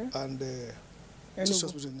 okay. And Teaching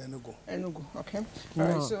Hospital in Enugu, okay.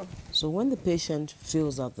 Now, All right, so when the patient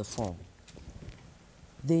fills out the form,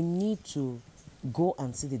 they need to go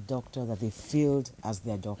and see the doctor that they filled as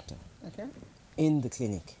their doctor in the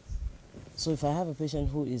clinic. So if I have a patient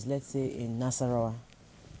who is, let's say, in Nasarawa,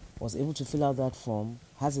 was able to fill out that form,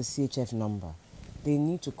 has a CHF number, they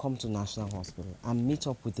need to come to National Hospital and meet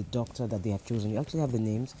up with the doctor that they have chosen. You actually have the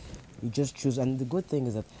names, you just choose. And the good thing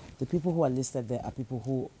is that the people who are listed there are people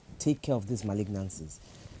who take care of these malignancies.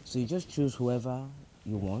 So you just choose whoever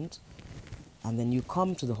you want, and then you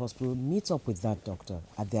come to the hospital, meet up with that doctor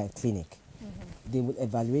at their clinic. They will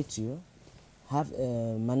evaluate you, have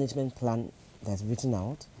a management plan that's written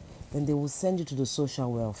out, then they will send you to the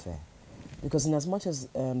social welfare. Because in as much as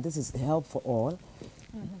this is help for all,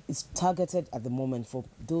 it's targeted at the moment for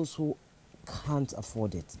those who can't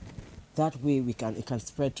afford it. That way it can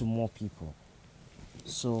spread to more people.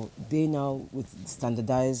 So they now, with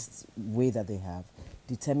standardized way that they have,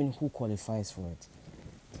 determine who qualifies for it.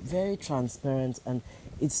 Very transparent, and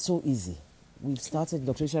it's so easy. We've started,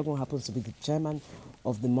 Dr. Ishagun happens to be the chairman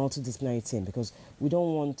of the multidisciplinary team, because we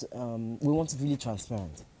don't want, we want it really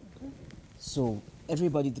transparent. So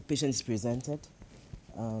everybody, the patient is presented,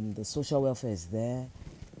 The social welfare is there,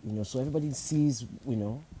 so everybody sees,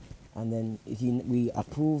 and then we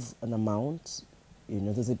approve an amount,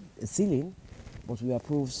 there's a ceiling, but we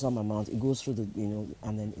approve some amount. It goes through the,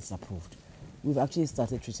 and then it's approved. We've actually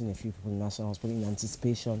started treating a few people in National Hospital in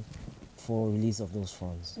anticipation for release of those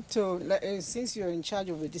funds. So, since you're in charge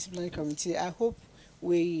of the disciplinary committee, I hope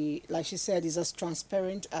we, like she said, is as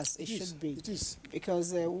transparent as it should be. It is.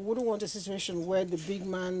 Because we wouldn't want a situation where the big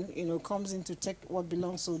man, comes in to take what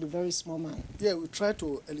belongs to the very small man. Yeah, we try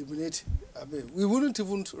to eliminate, we wouldn't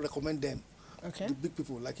even recommend them, Okay. the big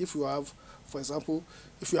people. Like if you have, for example,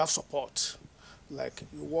 if you have support, like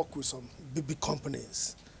you work with some big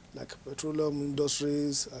companies, like petroleum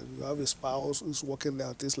industries, and you have a spouse who's working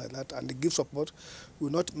there, things like that, and they give support, we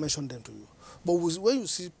will not mention them to you. But when you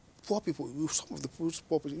see poor people, some of the poor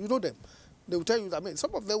people, you know them. They will tell you,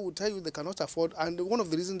 some of them will tell you they cannot afford, and one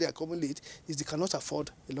of the reasons they are coming late is they cannot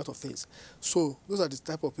afford a lot of things. So those are the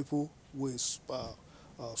type of people we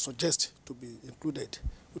suggest to be included.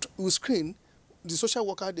 We screen the social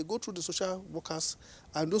worker, they go through the social workers,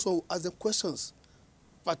 and those will ask them questions.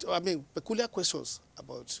 But peculiar questions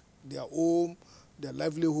about their home, their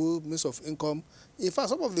livelihood, means of income. In fact,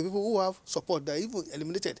 some of the people who have support, they're even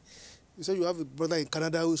eliminated. You say you have a brother in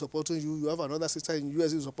Canada who is supporting you, you have another sister in the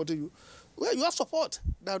US who is supporting you. Well, you have support.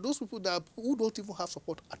 There are those people who don't even have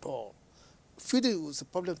support at all. Feeding is a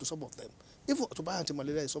problem to some of them. Even to buy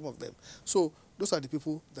anti-malaria is some of them. So those are the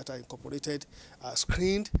people that are incorporated, are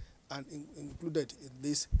screened, and included in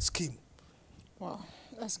this scheme. Wow,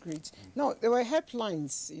 that's great. Now, there were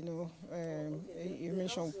helplines, you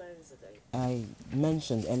mentioned. I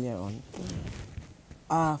mentioned earlier on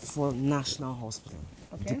are for National Hospital,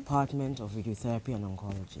 Okay. Department of Radiotherapy and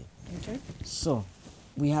Oncology. Okay. So,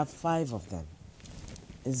 we have 5 of them.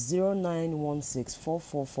 It's 0916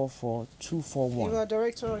 4444 241. Your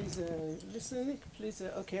director is listening, please.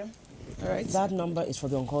 Okay. All right. That number is for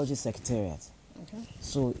the Oncology Secretariat. Okay.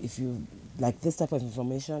 So, if you like this type of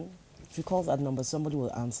information, if you call that number, somebody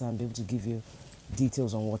will answer and be able to give you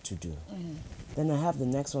details on what to do. Then I have the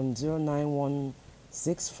next one,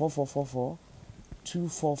 0916 4444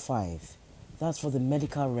 245. That's for the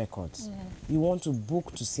medical records. You want to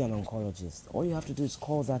book to see an oncologist. All you have to do is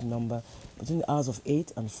call that number between the hours of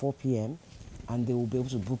 8 and 4 p.m. and they will be able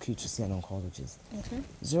to book you to see an oncologist. Okay.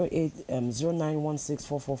 0916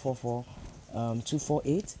 4444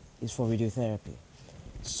 248 is for radiotherapy.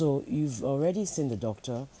 So you've already seen the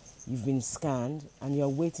doctor, you've been scanned, and you're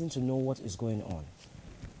waiting to know what is going on.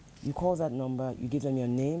 You call that number, you give them your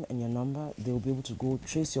name and your number, they will be able to go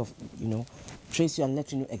trace you and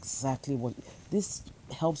let you know exactly what. This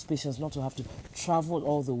helps patients not to have to travel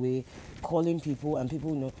all the way, calling people, and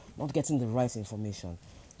people not getting the right information.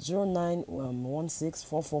 0916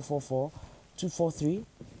 4444 243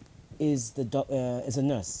 is a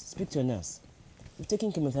nurse. Speak to a nurse. You've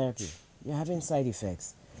taken chemotherapy, you're having side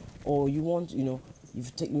effects, or you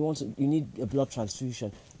need a blood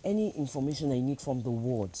transfusion. Any information that you need from the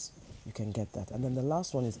wards, you can get that. And then the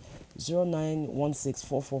last one is 0916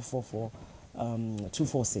 4444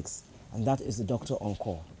 246, and that is the doctor on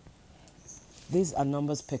call. These are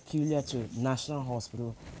numbers peculiar to National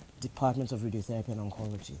Hospital, Department of Radiotherapy and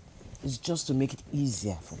Oncology. It's just to make it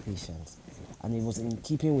easier for patients. And it was in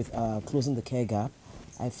keeping with closing the care gap.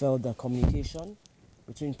 I felt that communication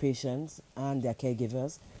between patients and their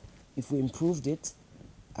caregivers, if we improved it,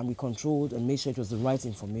 and we controlled and made sure it was the right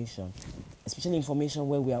information, especially information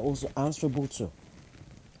where we are also answerable to,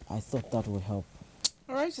 I thought that would help.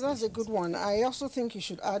 All right, so that's a good one. I also think you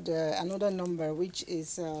should add another number, which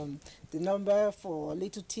is the number for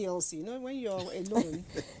little TLC. When you're alone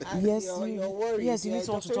and Yes, you're worried. yes, you need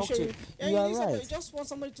someone to talk to. Yeah, You are somebody, right. you just want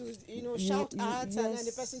somebody to, shout at, and then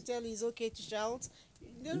the person tell you it's okay to shout.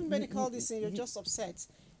 You don't medical this thing, you're just upset.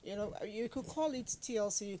 You could call it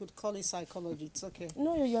TLC, you could call it psychology. It's okay.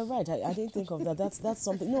 No, you're right. I didn't think of that. That's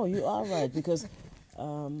something. No, you are right, because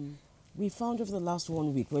we found over the last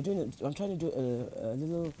 1 week, I'm trying to do a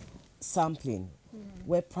little sampling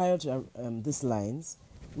where prior to these lines,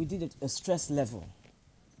 we did a stress level,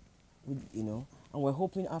 and we're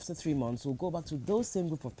hoping after 3 months, we'll go back to those same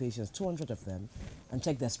group of patients, 200 of them, and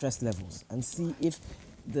check their stress levels and see if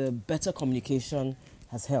the better communication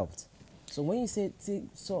has helped. So when you say,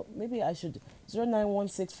 so maybe I should,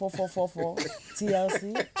 0916 4444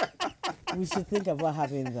 TLC, we should think about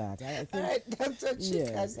having that. I think, All right, Dr.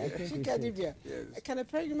 yes, I think we should. Yes. Can a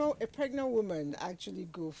pregnant woman actually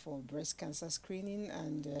go for breast cancer screening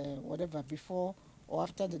and whatever before or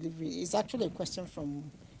after delivery? It's actually a question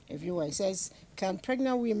from a viewer. It says, can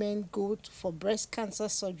pregnant women go for breast cancer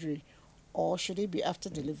surgery, or should it be after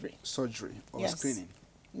delivery? Surgery or Yes. screening?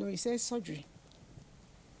 No, it says surgery.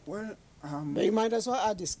 Well, But you might as well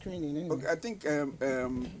add the screening. Anyway. okay, I think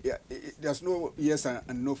there's no yes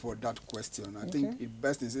and no for that question. I think it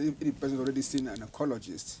best is if the person is already seen an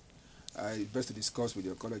oncologist, it's best to discuss with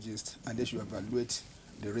the oncologist, and they should evaluate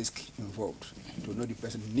the risk involved to know the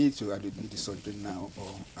person needs to need the surgery now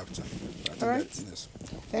or after. All right. Yes.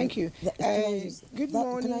 Thank you. Good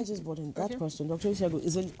morning. Can I just button in that question? Dr. Ishagu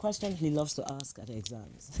is a question he loves to ask at the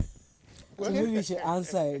exams. So Okay. maybe we should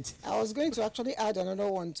answer it. I was going to actually add another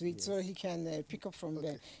one to it so he can pick up from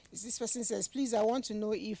there. This person says, please, I want to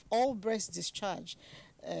know if all breast discharge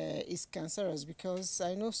is cancerous, because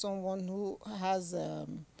I know someone who has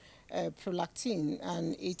prolactin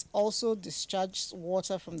and it also discharges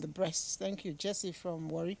water from the breasts. Thank you. Jesse from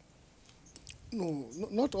Warri. No,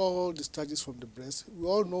 not all discharges from the breast. We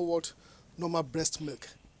all know what normal breast milk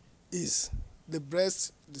is. The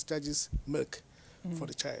breast discharges milk for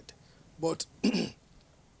the child. But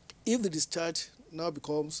if the discharge now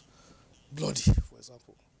becomes bloody, for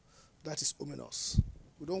example, that is ominous.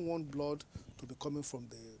 We don't want blood to be coming from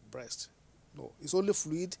the breast. No, it's only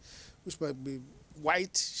fluid, which might be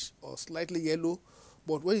white or slightly yellow,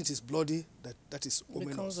 but when it is bloody, that is ominous.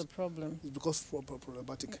 It becomes a problem. It becomes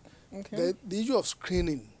problematic. Okay. The issue of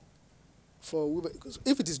screening for women, because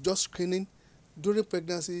if it is just screening, during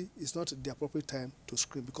pregnancy is not the appropriate time to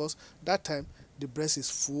screen, because that time the breast is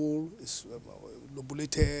full, is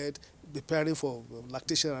lobulated, preparing for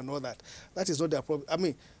lactation and all that. That is not the appropriate. I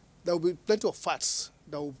mean, there will be plenty of fats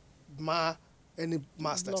that will mar any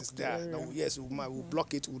mass that is there. That will, yes, will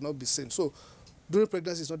block it, will not be seen. So during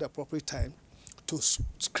pregnancy is not the appropriate time to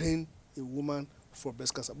screen a woman for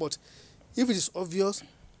breast cancer. But if it is obvious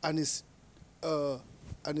and is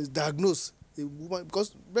diagnosed, a woman, because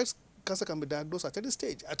breast cancer can be diagnosed at any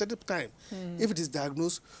stage, at any time. If it is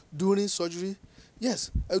diagnosed during surgery, yes,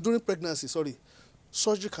 during pregnancy,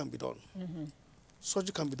 surgery can be done.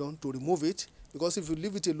 Surgery can be done to remove it, because if you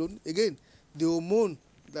leave it alone, again, the hormone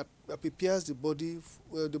that prepares the body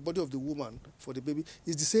of the woman for the baby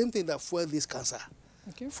is the same thing that fuels this cancer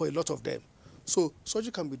for a lot of them. So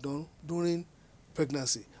surgery can be done during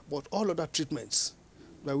pregnancy, but all other treatments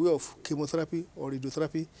by way of chemotherapy or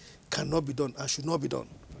radiotherapy cannot be done and should not be done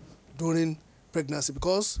during pregnancy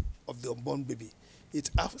because of the unborn baby. It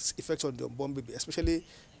has effects on the unborn baby, especially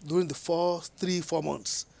during the 3-4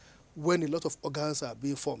 months when a lot of organs are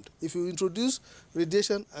being formed. If you introduce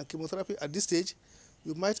radiation and chemotherapy at this stage,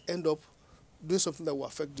 you might end up doing something that will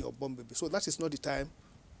affect the unborn baby. So that is not the time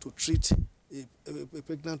to treat a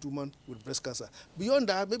pregnant woman with breast cancer. Beyond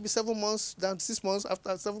that, maybe 7 months, then 6 months,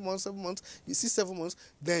 after 7 months, you see 7 months,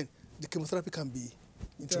 then the chemotherapy can be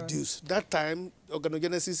introduced. That time,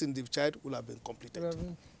 organogenesis in the child will have been completed.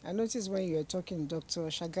 I noticed when you were talking, Dr.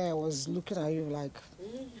 Shagai, I was looking at you like,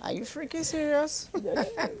 are you freaking serious?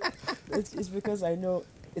 It's because I know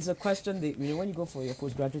it's a question that, when you go for your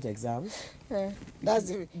postgraduate exams. That's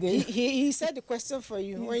he said the question for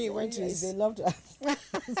you when you went to his... They love to ask.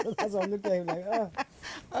 So that's what I'm looking at him like, oh.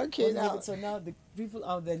 Okay, now. So now the people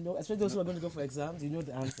out there know, especially those who are going to go for exams, you know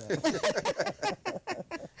the answer.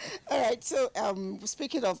 All right, so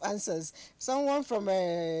speaking of answers, someone from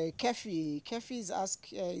Kefi is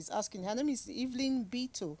asking, her name is Evelyn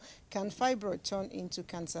Bito, can fibroid turn into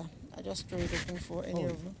cancer? I just throw it open for any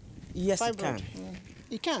of them. Yes, Fibroid. it can.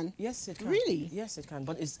 It can? Yes, it can. Really? Yes, it can,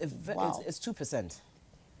 but it's 2%.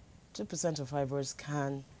 2% of fibroids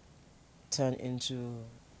can turn into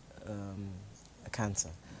a cancer.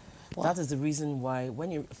 Wow. That is the reason why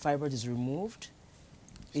when your fibroid is removed,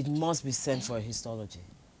 it must be sent for a histology.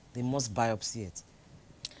 They must biopsy it.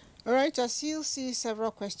 All right, I still see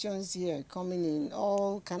several questions here coming in.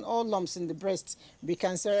 Can all lumps in the breast be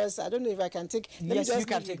cancerous? I don't know if I can take... Yes, you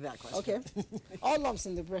can take that question. Okay. All lumps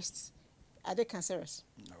in the breast, are they cancerous?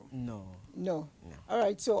 No. All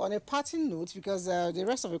right, so on a parting note, because the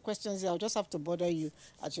rest of the questions here, I'll just have to bother you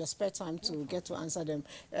at your spare time to get to answer them.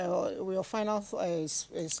 Your final talk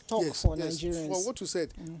for Nigerians. For what you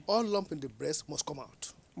said, all lump in the breast must come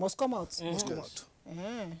out. Must come out? Must come out.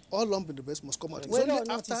 All lump in the breast must come out. Whether or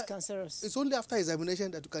not it's cancerous. It's only after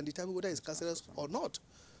examination that you can determine whether it's cancerous or not.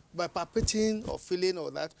 By palpating or feeling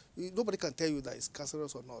or that, nobody can tell you that it's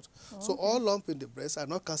cancerous or not. So all lump in the breast are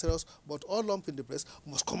not cancerous, but all lump in the breast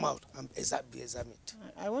must come out and be examined.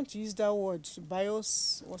 I want to use that word,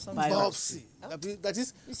 biopsy or something. Biopsy. That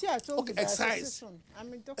is, you see, I told you excised.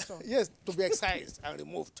 I'm a doctor. Yes, to be excised and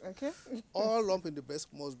removed. Okay. All lump in the breast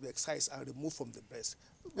must be excised and removed from the breast.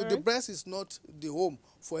 The breast is not the home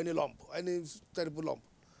for any lump, any terrible lump.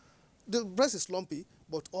 The breast is lumpy,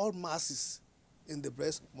 but all masses in the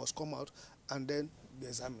breast must come out and then be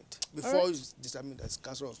examined before it's determined as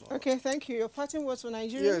cancerous or not. Okay, thank you. Your parting words for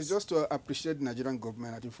Nigerians? Yes, just to appreciate the Nigerian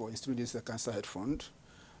government, I think, for instituting this cancer health fund,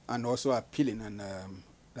 and also appealing and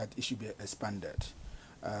that it should be expanded.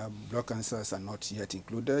 Blood cancers are not yet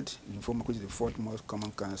included. Lymphoma, which is the fourth most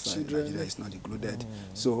common cancer in Nigeria, is not included.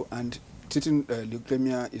 So, and treating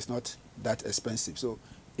leukemia is not that expensive, so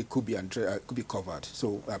it could be covered.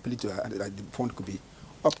 So, I appeal to the fund could be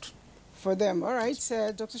upped for them. All right,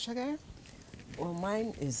 Dr. Shagaya? Well,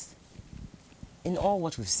 mine is, in all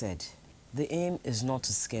what we've said, the aim is not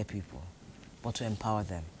to scare people, but to empower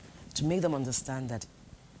them, to make them understand that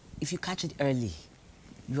if you catch it early,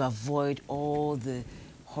 you avoid all the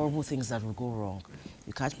horrible things that will go wrong.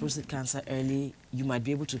 You catch prostate cancer early, you might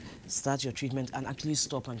be able to start your treatment and actually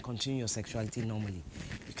stop and continue your sexuality normally.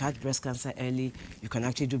 You catch breast cancer early, you can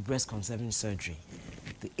actually do breast conserving surgery.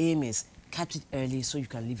 The aim is catch it early so you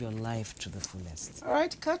can live your life to the fullest. All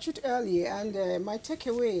right, catch it early. And my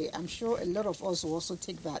takeaway, I'm sure a lot of us will also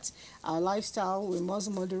take that. Our lifestyle, we must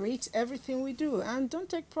moderate everything we do. And don't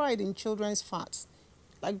take pride in children's fats.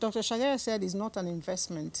 Like Dr. Shagaya said, it's not an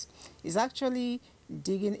investment. It's actually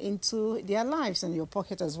digging into their lives and your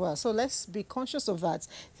pocket as well. So let's be conscious of that.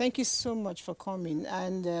 Thank you so much for coming.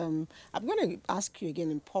 And I'm going to ask you again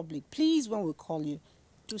in public, please, when we call you,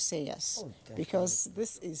 do say yes, because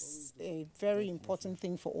this is a very important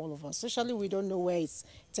thing for all of us. Especially we don't know where it's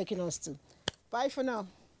taking us to. Bye for now.